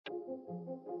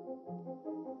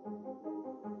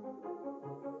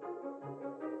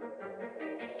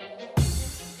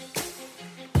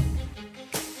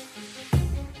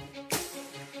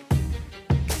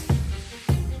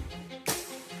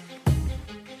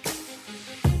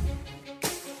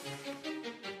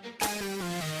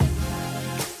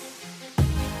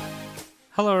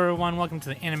Hello, everyone. Welcome to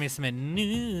the Anime Summit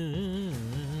News.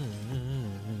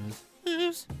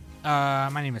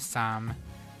 My name is Sam,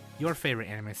 your favorite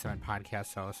Anime Summit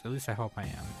podcast host. At least I hope I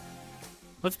am.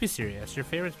 Let's be serious. Your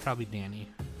favorite's probably Danny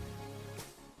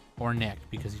or Nick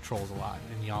because he trolls a lot,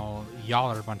 and y'all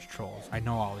are a bunch of trolls. I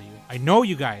know all of you. I know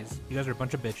you guys. You guys are a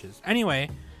bunch of bitches. Anyway,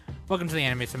 welcome to the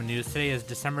Anime Summit News. Today is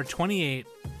December 28,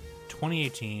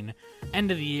 2018.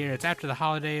 End of the year. It's after the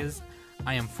holidays.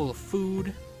 I am full of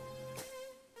food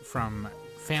from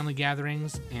family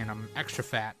gatherings, and I'm extra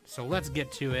fat, so let's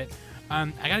get to it. I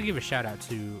gotta give a shout out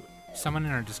to someone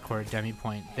in our Discord, Demi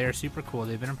Point. They're super cool.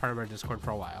 They've been a part of our Discord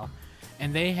for a while,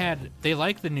 and they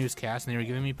like the newscast, and they were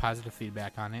giving me positive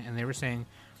feedback on it, and they were saying,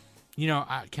 you know,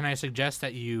 can I suggest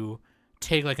that you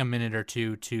take like a minute or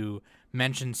two to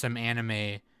mention some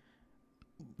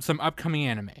upcoming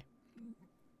anime?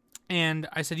 And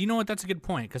I said, you know what, that's a good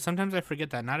point, because sometimes I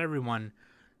forget that not everyone,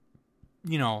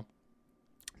 you know,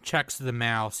 checks the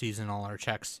Mal seasonal or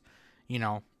checks, you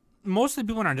know, most of the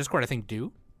people in our Discord I think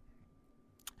do.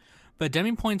 But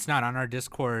Demi Point's not on our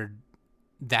Discord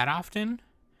that often.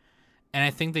 And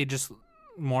I think they just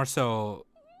more so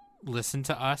listen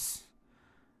to us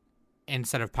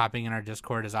instead of popping in our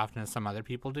Discord as often as some other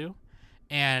people do.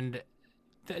 And,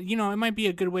 you know, it might be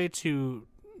a good way to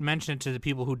mention it to the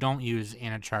people who don't use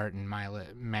Anachart and my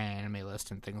anime list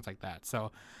and things like that.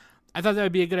 So I thought that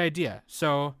would be a good idea.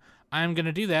 So I'm going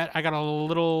to do that. I got a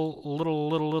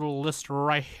little list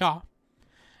right here.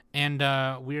 And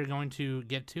we are going to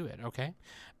get to it, okay?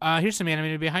 Here's some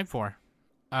anime to be hyped for.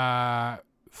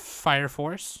 Fire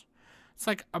Force. It's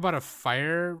like about a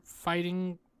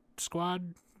firefighting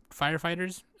squad.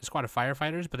 Firefighters. A squad of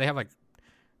firefighters. But they have like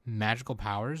magical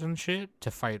powers and shit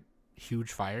to fight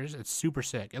huge fires. It's super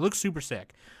sick. It looks super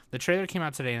sick. The trailer came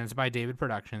out today and it's by David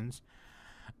Productions.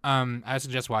 I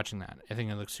suggest watching that. I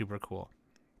think it looks super cool.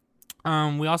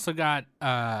 We also got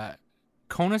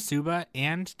Konosuba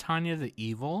and Tanya the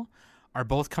Evil are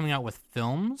both coming out with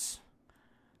films.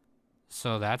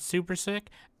 So that's super sick.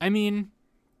 I mean,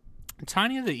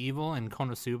 Tanya the Evil and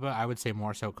Konosuba, I would say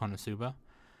more so Konosuba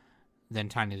than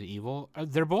Tanya the Evil.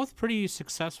 They're both pretty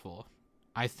successful.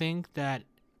 I think that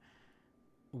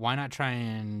why not try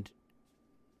and,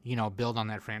 you know, build on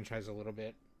that franchise a little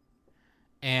bit?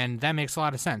 And that makes a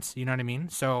lot of sense. You know what I mean?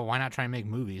 So why not try and make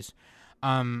movies?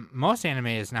 Most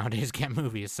animes nowadays get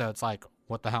movies, so it's like,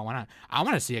 what the hell, why not? I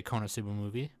want to see a Konosuba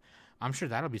movie. I'm sure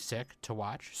that'll be sick to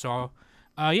watch. So,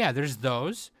 yeah, there's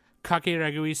those.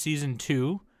 Kakeregui Season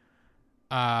 2.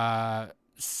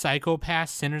 Psychopath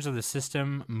Sinners of the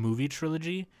System movie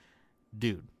trilogy.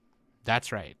 Dude,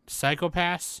 that's right.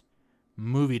 Psychopaths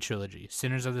movie trilogy.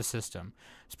 Sinners of the System.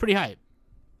 It's pretty hype.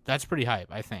 That's pretty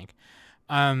hype, I think.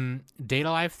 Data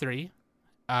Live 3.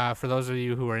 For those of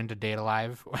you who are into Data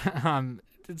Live,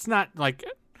 it's not like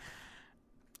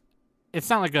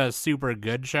a super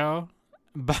good show,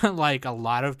 but like a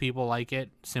lot of people like it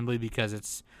simply because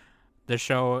it's the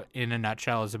show in a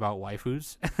nutshell is about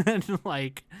waifus. And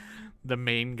like the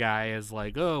main guy is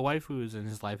like, oh, waifus, and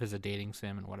his life is a dating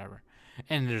sim and whatever.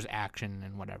 And there's action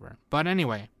and whatever. But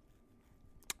anyway,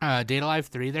 Data Live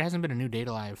 3, there hasn't been a new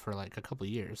Data Live for like a couple of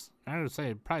years. I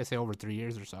would probably say over 3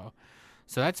 years or so.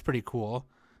 So that's pretty cool.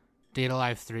 Data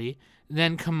Live 3.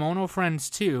 Then Kimono Friends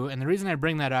 2. And the reason I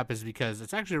bring that up is because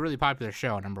it's actually a really popular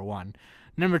show, number one.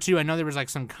 Number two, I know there was like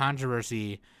some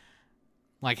controversy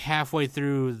like halfway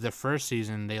through the first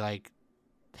season. They like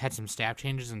had some staff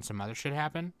changes and some other shit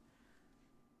happen.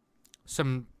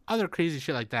 Some other crazy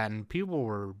shit like that. And people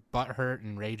were butthurt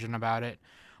and raging about it.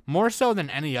 More so than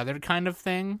any other kind of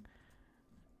thing.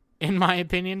 In my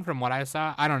opinion, from what I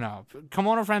saw, I don't know.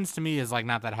 Kimono Friends to me is like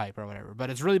not that hype or whatever, but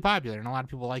it's really popular and a lot of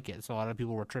people like it. So a lot of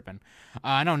people were tripping.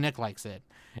 I know Nick likes it.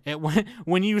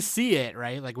 When you see it,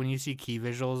 right? Like when you see key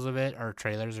visuals of it or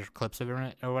trailers or clips of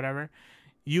it or whatever,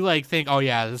 you like think, oh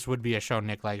yeah, this would be a show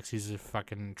Nick likes. He's a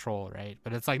fucking troll, right?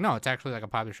 But it's like, no, it's actually like a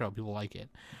popular show. People like it.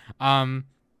 So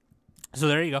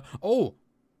there you go. Oh,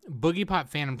 Boogie Pop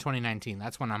Phantom 2019.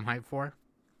 That's one I'm hyped for.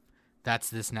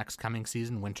 That's this next coming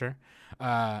season, winter.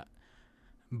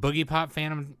 Boogie Pop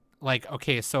Phantom, like,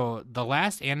 okay, so the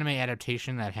last anime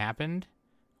adaptation that happened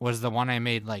was the one I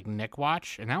made, like, Nick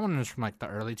watch, and that one was from, like, the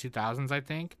early 2000s, I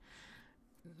think.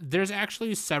 There's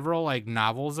actually several, like,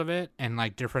 novels of it and,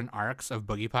 like, different arcs of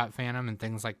Boogie Pop Phantom and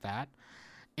things like that.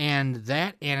 And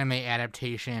that anime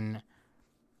adaptation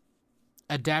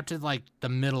adapted, like, the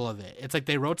middle of it. It's like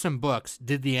they wrote some books,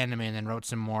 did the anime, and then wrote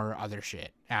some more other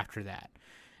shit after that.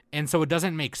 And so it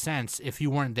doesn't make sense if you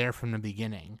weren't there from the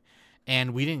beginning.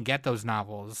 And we didn't get those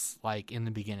novels like in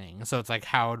the beginning, so it's like,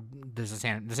 how does this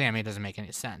anime doesn't make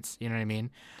any sense? You know what I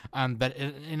mean? But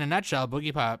in a nutshell,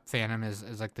 Boogie Pop Phantom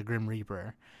is like the Grim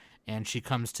Reaper, and she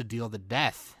comes to deal the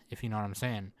death, if you know what I'm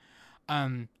saying.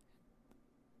 I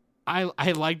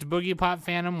liked Boogie Pop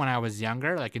Phantom when I was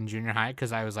younger, like in junior high,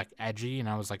 because I was like edgy, and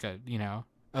I was like an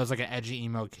edgy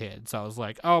emo kid. So I was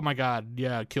like, oh my god,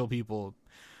 yeah, kill people.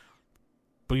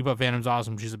 Boogie Pop Phantom's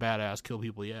awesome. She's a badass. Kill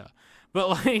people, yeah.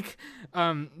 But like,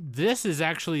 this is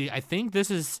actually, I think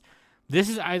this is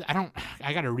I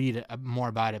gotta read more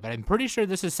about it, but I'm pretty sure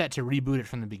this is set to reboot it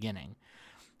from the beginning.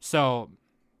 So,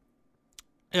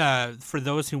 for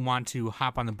those who want to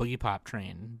hop on the Boogie Pop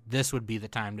train, this would be the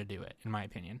time to do it, in my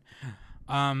opinion.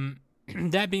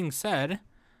 That being said,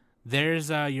 there's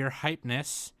your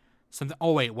hypeness. Something.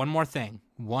 Oh wait, one more thing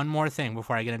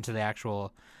before I get into the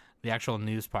actual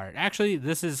news part. Actually,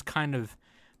 this is kind of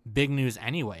big news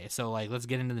anyway, so like, let's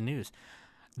get into the news.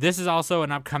 This is also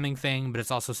an upcoming thing, but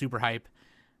it's also super hype.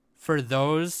 For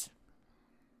those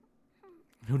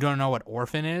who don't know what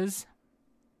Orphan is,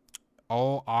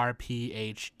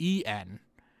 ORPHEN,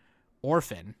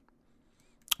 Orphan,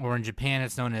 or in Japan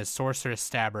it's known as Sorceress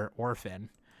Stabber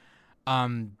Orphan.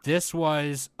 This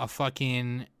was a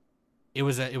fucking, it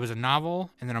was a novel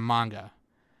and then a manga,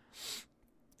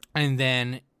 and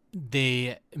then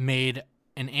they made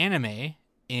an anime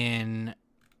in,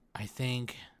 I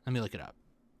think, let me look it up.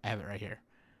 I have it right here.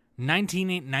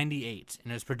 1998,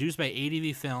 and it was produced by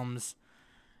ADV Films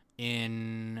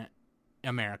in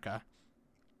America.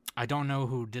 I don't know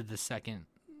who did the second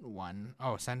one.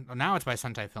 Now it's by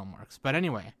Sentai Filmworks. But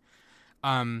anyway,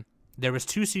 there was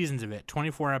 2 seasons of it,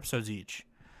 24 episodes each,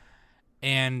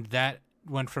 and that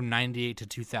went from 98 to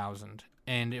 2000.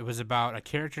 And it was about a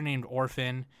character named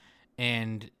Orphan,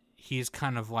 and he's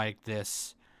kind of like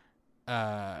this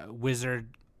wizard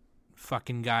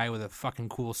fucking guy with a fucking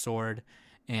cool sword,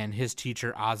 and his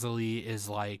teacher Azali is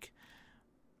like,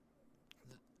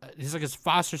 he's like his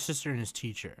foster sister and his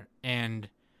teacher, and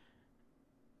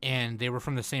they were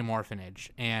from the same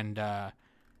orphanage, and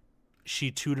she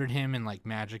tutored him in like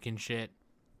magic and shit.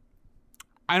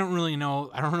 I don't really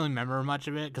remember much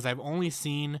of it because I've only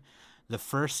seen the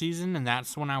first season, and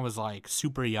that's when I was like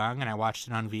super young and I watched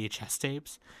it on VHS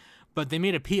tapes. But they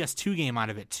made a PS2 game out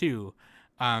of it too,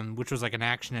 which was like an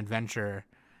action adventure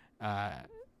game.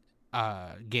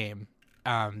 The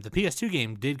PS2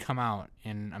 game did come out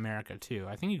in America too.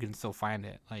 I think you can still find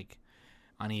it like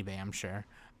on eBay, I'm sure.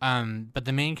 But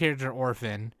the main character,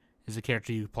 Orphan, is the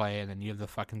character you play, and then you have the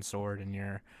fucking sword, and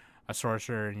you're a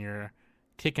sorcerer, and you're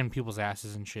kicking people's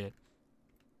asses and shit.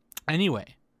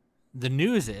 Anyway, the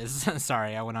news is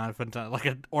sorry, I went on like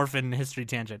an Orphan history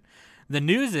tangent. The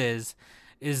news is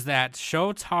that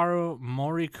Shotaro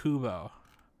Morikubo,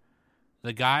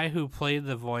 the guy who played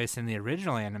the voice in the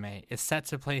original anime, is set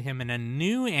to play him in a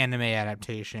new anime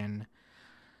adaptation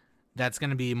that's going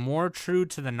to be more true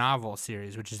to the novel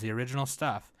series, which is the original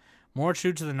stuff. More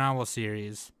true to the novel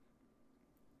series.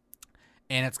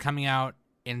 And it's coming out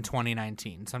in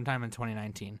 2019, sometime in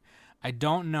 2019. I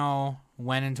don't know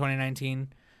when in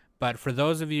 2019, but for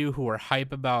those of you who are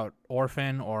hype about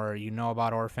Orphan, or you know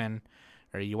about Orphan,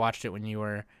 or you watched it when you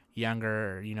were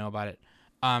younger, or you know about it,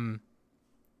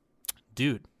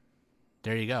 dude,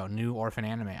 there you go, new Orphan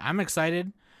anime. I'm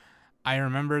excited. I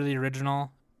remember the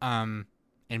original, and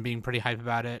being pretty hype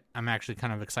about it. I'm actually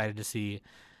kind of excited to see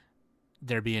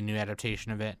there be a new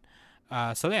adaptation of it.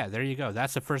 So yeah, there you go.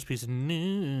 That's the first piece of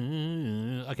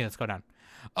news. Okay, let's go down.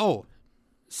 Oh,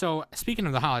 so speaking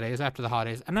of the holidays, after the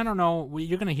holidays, and I don't know,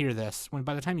 you're going to hear this.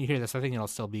 By the time you hear this, I think it'll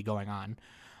still be going on.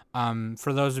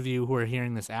 For those of you who are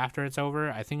hearing this after it's over,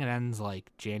 I think it ends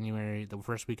like January, the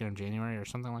first weekend of January or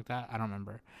something like that. I don't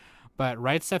remember. But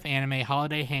Right Stuff Anime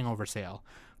Holiday Hangover Sale.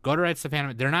 Go to Right Stuff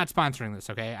Anime. They're not sponsoring this,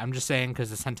 okay? I'm just saying because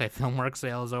the Sentai Filmworks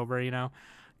sale is over, you know.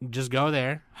 Just go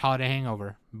there. Holiday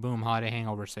Hangover. Boom, Holiday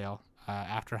Hangover Sale.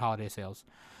 After holiday sales.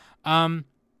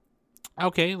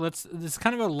 Okay, this is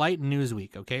kind of a light news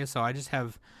week, okay? So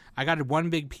I got one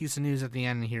big piece of news at the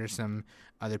end, and here's some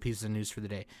other pieces of news for the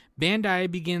day.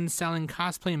 Bandai begins selling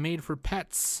cosplay made for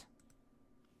pets.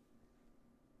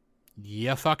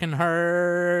 You fucking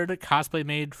heard. Cosplay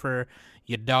made for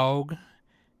your dog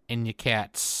and your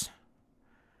cats.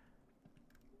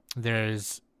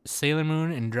 There's Sailor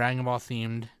Moon and Dragon Ball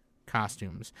themed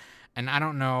costumes. And I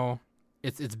don't know,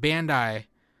 it's Bandai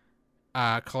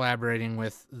collaborating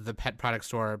with the pet product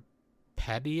store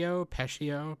Petio.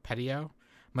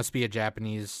 Must be a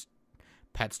Japanese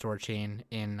pet store chain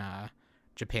in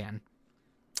Japan.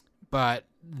 But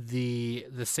the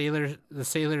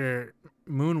Sailor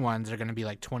Moon ones are going to be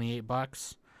like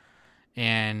 $28,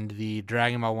 and the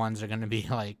Dragon Ball ones are going to be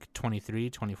like 23,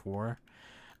 24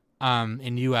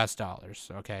 in US dollars.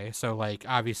 Okay. So like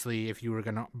obviously if you were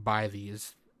going to buy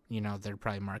these, they'd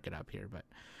probably mark it up here, but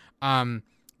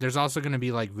there's also going to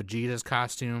be like Vegeta's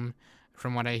costume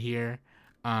from what I hear.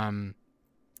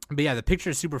 But yeah, the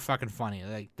picture is super fucking funny.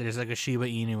 Like there's like a Shiba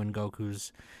Inu in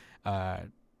Goku's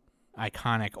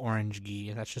iconic orange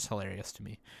gi. That's just hilarious to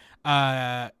me.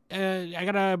 I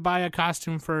gotta buy a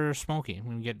costume for Smokey. We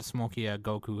can get Smokey a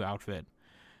Goku outfit,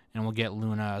 and we'll get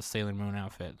Luna a Sailor Moon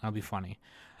outfit. That'll be funny.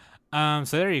 So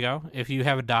there you go. If you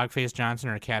have a dog face Johnson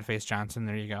or a cat face Johnson,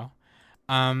 there you go.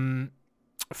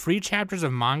 Free chapters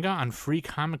of manga on Free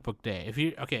Comic Book Day.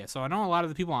 So I know a lot of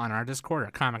the people on our Discord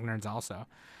are comic nerds also.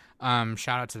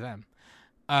 Shout out to them.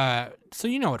 So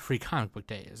you know what Free Comic Book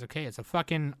Day is, okay? It's a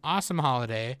fucking awesome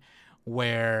holiday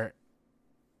where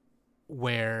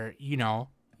you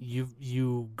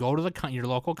go to your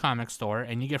local comic store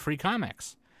and you get free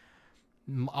comics.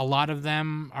 A lot of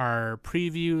them are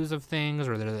previews of things,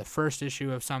 or they're the first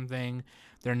issue of something.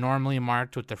 They're normally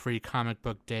marked with the Free Comic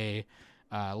Book Day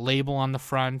label on the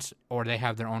front, or they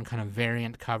have their own kind of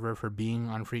variant cover for being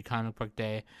on Free Comic Book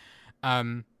Day.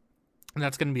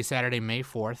 That's going to be Saturday, May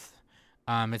 4th.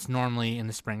 It's normally in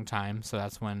the springtime, so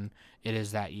that's when it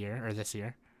is this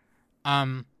year.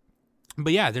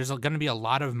 But yeah, there's going to be a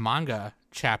lot of manga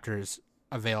chapters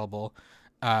available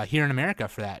here in America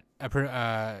for that,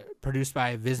 produced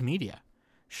by Viz Media.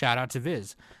 Shout out to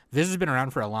Viz. Viz has been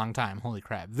around for a long time. Holy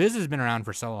crap. Viz has been around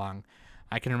for so long.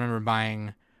 I can remember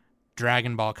buying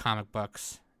Dragon Ball comic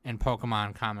books and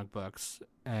Pokemon comic books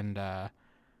and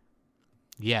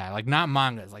like not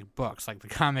mangas, like books, like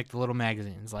the little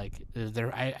magazines. Like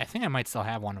I think I might still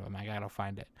have one of them. I gotta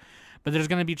find it. But there's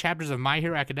gonna be chapters of My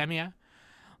Hero Academia,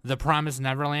 The Promised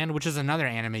Neverland, which is another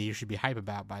anime you should be hype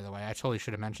about, by the way. I totally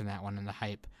should have mentioned that one in the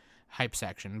hype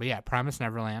section. But yeah, Promised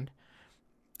Neverland.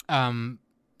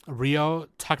 Ryo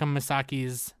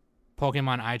Takamisaki's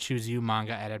Pokemon I Choose You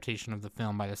manga adaptation of the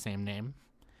film by the same name.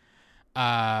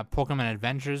 Pokemon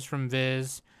Adventures from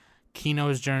Viz.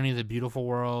 Kino's Journey, The Beautiful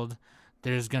World.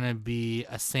 There's going to be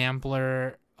a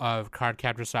sampler of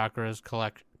Cardcaptor Sakura's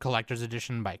Collector's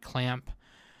Edition by Clamp.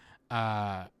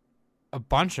 A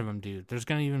bunch of them, dude. There's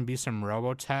going to even be some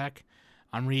Robotech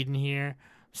I'm reading here.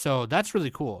 So that's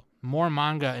really cool. More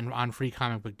manga on Free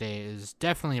Comic Book Day is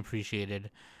definitely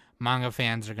appreciated. Manga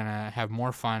fans are going to have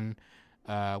more fun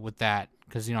with that.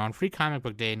 Because, on Free Comic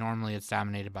Book Day, normally it's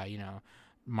dominated by,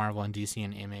 Marvel and DC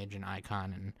and Image and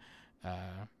Icon and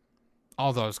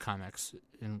all those comics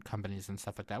and companies and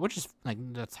stuff like that, which is like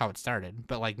that's how it started.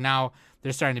 But like now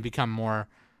they're starting to become more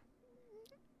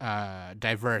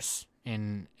diverse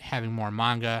in having more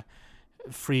manga,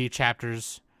 free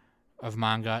chapters of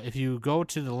manga. If you go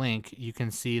to the link, you can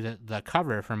see the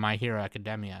cover for My Hero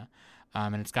Academia,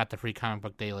 and it's got the Free Comic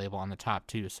Book Day label on the top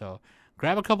too. So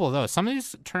grab a couple of those. Some of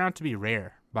these turn out to be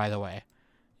rare, by the way.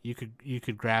 You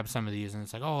could grab some of these and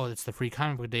it's like, oh, it's the Free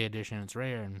Comic Book Day edition. It's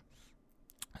rare. And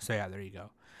so yeah, there you go.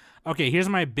 Okay, here's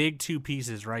my big two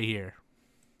pieces right here.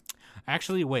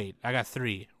 Actually, wait, I got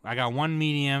three. I got one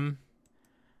medium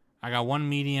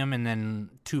and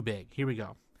then two big. Here we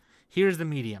go. Here's the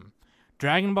medium.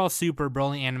 Dragon Ball Super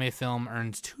Broly anime film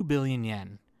earns 2 billion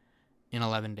yen in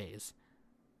 11 days.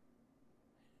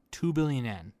 2 billion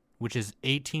yen, which is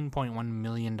 $18.1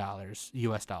 million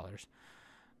US dollars.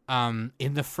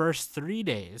 In the first 3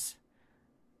 days,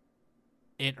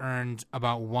 it earned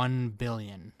about 1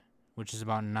 billion, which is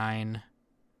about 9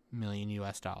 million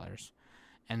US dollars.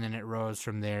 And then it rose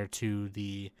from there to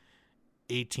the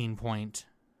 $18.1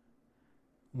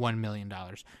 million.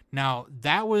 Now,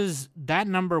 that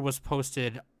number was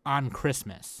posted on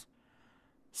Christmas.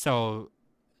 So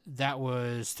that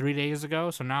was 3 days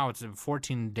ago. So now it's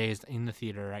 14 days in the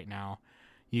theater right now.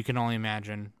 You can only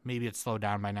imagine. Maybe it's slowed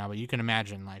down by now, but you can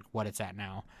imagine like what it's at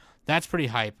now. That's pretty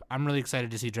hype. I'm really excited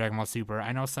to see Dragon Ball Super.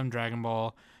 I know some Dragon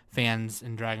Ball fans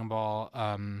and Dragon Ball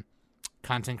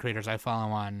content creators I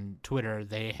follow on Twitter,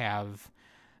 they have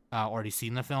already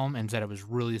seen the film and said it was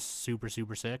really super,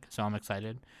 super sick. So I'm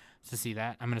excited to see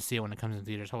that. I'm going to see it when it comes in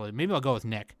theaters. Hopefully. Maybe I'll go with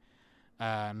Nick.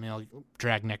 Maybe I'll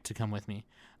drag Nick to come with me.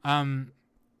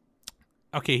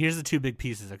 Okay, here's the two big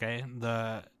pieces, okay?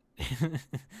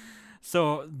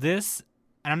 So this,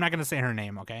 and I'm not going to say her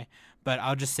name, okay? But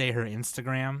I'll just say her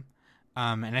Instagram.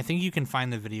 And I think you can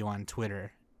find the video on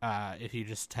Twitter if you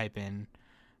just type in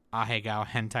Ahegao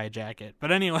hentai jacket.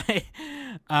 But anyway,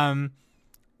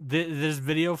 this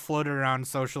video floated around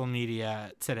social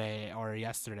media today or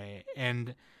yesterday,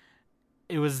 and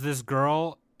it was this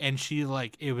girl, and she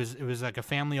like it was like a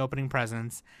family opening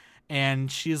presents,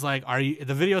 And she's like,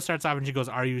 the video starts off and she goes,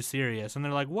 "Are you serious?" And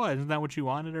they're like, "What? Isn't that what you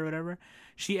wanted or whatever?"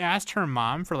 She asked her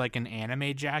mom for like an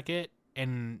anime jacket,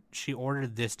 and she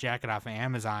ordered this jacket off of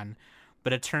Amazon,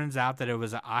 but it turns out that it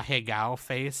was an Ahegao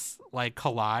face, like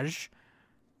collage,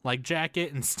 like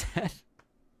jacket instead.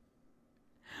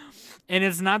 And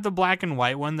it's not the black and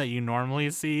white one that you normally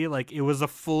see. Like, it was a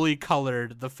fully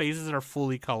colored, the faces are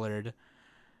fully colored,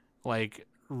 like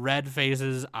red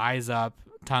faces, eyes up,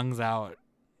 tongues out.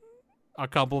 A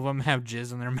couple of them have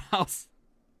jizz in their mouths.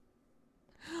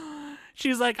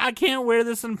 She's like, "I can't wear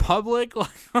this in public."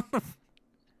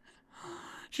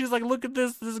 She's like, "Look at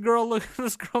this girl. Look,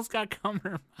 this girl's got cum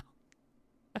in her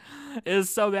mouth." It was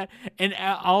so bad. And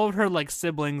all of her like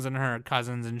siblings and her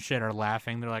cousins and shit are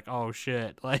laughing. They're like, "Oh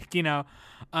shit." Like, you know,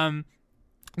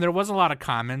 there was a lot of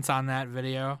comments on that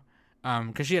video.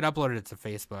 Because she had uploaded it to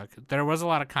Facebook. There was a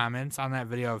lot of comments on that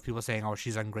video of people saying, "Oh,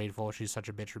 she's ungrateful. She's such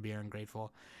a bitch for being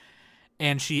ungrateful."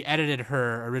 And she edited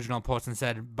her original post and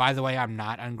said, "By the way, I'm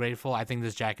not ungrateful. I think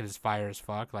this jacket is fire as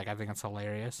fuck. Like, I think it's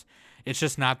hilarious. It's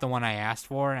just not the one I asked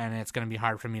for, and it's going to be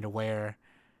hard for me to wear,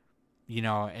 you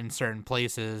know, in certain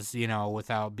places, you know,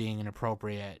 without being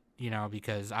inappropriate, you know,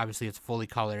 because obviously it's fully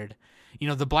colored. You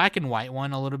know, the black and white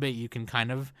one, a little bit, you can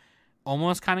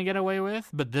almost get away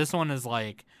with, but this one is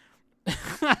like,"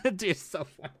 dude, it's so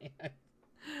funny.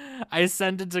 I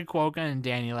sent it to Quokka and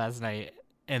Danny last night,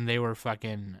 and they were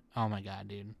fucking, oh my god,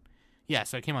 dude. Yeah,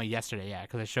 so it came out yesterday, yeah,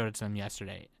 because I showed it to them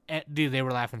yesterday. Dude, they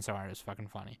were laughing so hard, it was fucking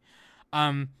funny.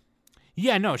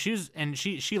 Yeah, no, she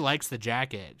likes the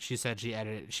jacket. She said she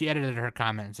edited her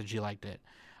comments and she liked it.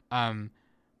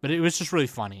 But it was just really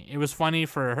funny. It was funny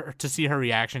for her to see her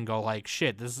reaction, go like,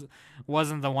 "Shit, this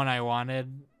wasn't the one I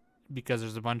wanted," because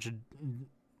there's a bunch of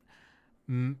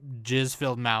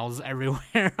jizz-filled mouths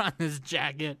everywhere on this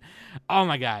jacket. Oh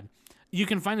my god. You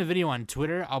can find the video on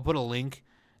Twitter. I'll put a link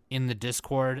in the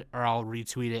Discord, or I'll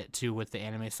retweet it too with the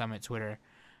Anime Summit Twitter.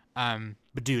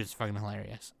 But dude, it's fucking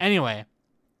hilarious. Anyway,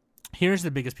 here's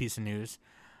the biggest piece of news.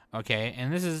 Okay,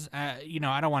 and this is, you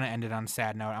know, I don't want to end it on a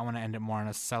sad note. I want to end it more on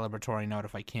a celebratory note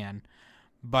if I can.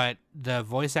 But the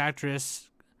voice actress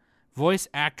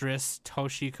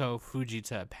Toshiko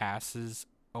Fujita passes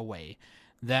away.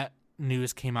 That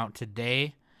news came out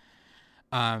today.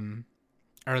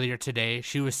 Earlier today.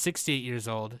 She was 68 years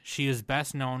old. She is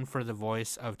best known for the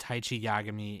voice of Taichi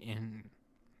Yagami in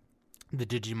the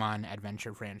Digimon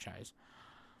Adventure franchise.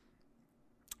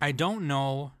 I don't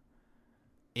know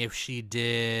if she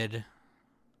did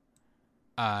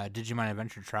Digimon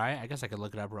Adventure Try. I guess I could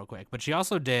look it up real quick. But she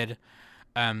also did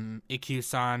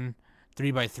Ikkyu-san,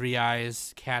 3x3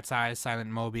 Eyes, Cat's Eyes, Silent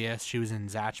Mobius. She was in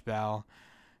Zatch Bell.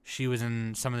 She was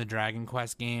in some of the Dragon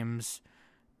Quest games.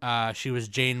 She was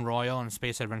Jane Royal in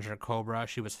Space Adventure Cobra.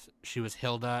 She was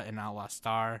Hilda in Outlaw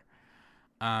Star.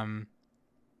 And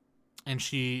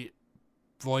she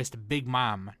voiced Big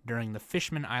Mom during the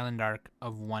Fishman Island arc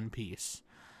of One Piece.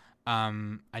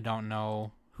 I don't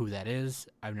know who that is.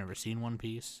 I've never seen One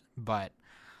Piece, but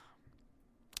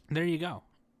there you go.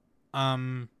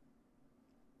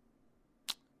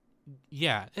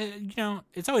 Yeah, you know,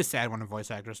 it's always sad when a voice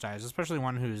actress dies, especially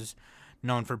one who's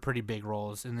known for pretty big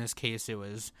roles. In this case, it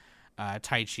was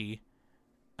Taichi,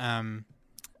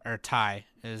 or Tai,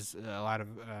 as a lot of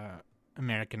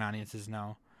American audiences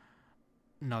know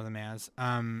them as.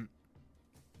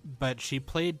 But she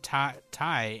played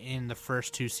Tai in the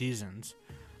first 2 seasons.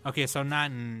 Okay, so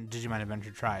not in Digimon Adventure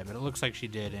Try, but it looks like she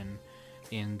did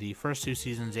in the first 2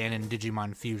 seasons and in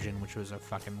Digimon Fusion, which was a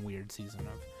fucking weird season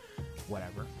of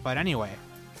whatever. But anyway,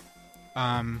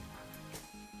 there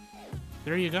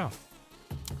you go.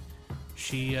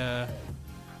 She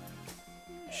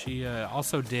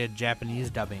also did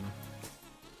Japanese dubbing.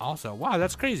 Also, wow,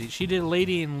 that's crazy. She did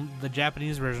Lady in the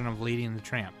Japanese version of Lady and the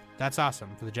Tramp. That's awesome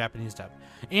for the Japanese dub.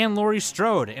 And Laurie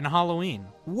Strode in Halloween.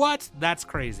 What? That's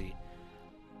crazy.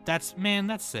 That's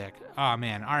sick. Oh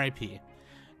man, R.I.P.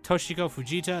 Toshiko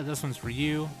Fujita, this one's for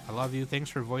you. I love you.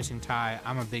 Thanks for voicing Tai.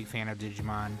 I'm a big fan of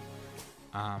Digimon.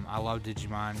 I love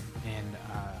Digimon, and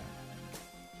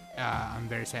I'm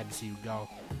very sad to see you go.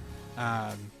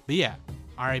 But yeah,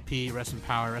 R.I.P., rest in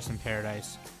power, rest in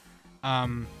paradise.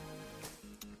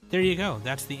 There you go.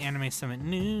 That's the Anime Summit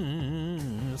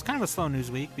news. It's kind of a slow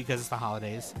news week because it's the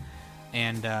holidays,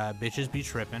 and bitches be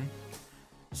tripping.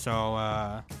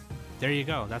 So there you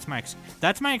go. That's my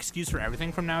excuse for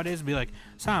everything from nowadays. Be like,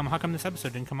 Sam, how come this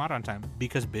episode didn't come out on time?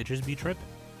 Because bitches be tripping.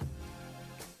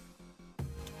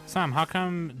 Sam, how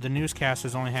come the newscast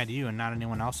has only had you and not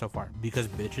anyone else so far? Because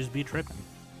bitches be tripping.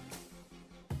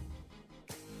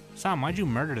 Sam, why'd you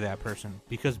murder that person?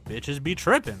 Because bitches be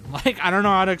tripping. Like, I don't know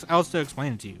how else to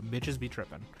explain it to you. Bitches be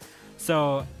tripping.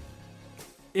 So,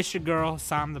 It's your girl,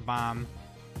 Sam the Bomb.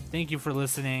 Thank you for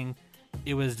listening.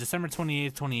 It was December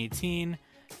 28th, 2018,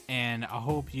 and I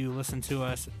hope you listen to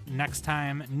us next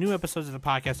time. New episodes of the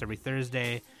podcast every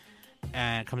Thursday,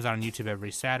 and it comes out on YouTube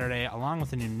every Saturday, along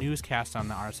with a new newscast on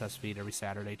the RSS feed every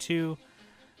Saturday, too.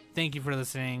 Thank you for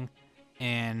listening,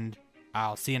 and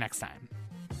I'll see you next time.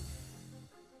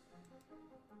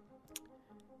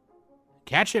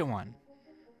 Catch it one.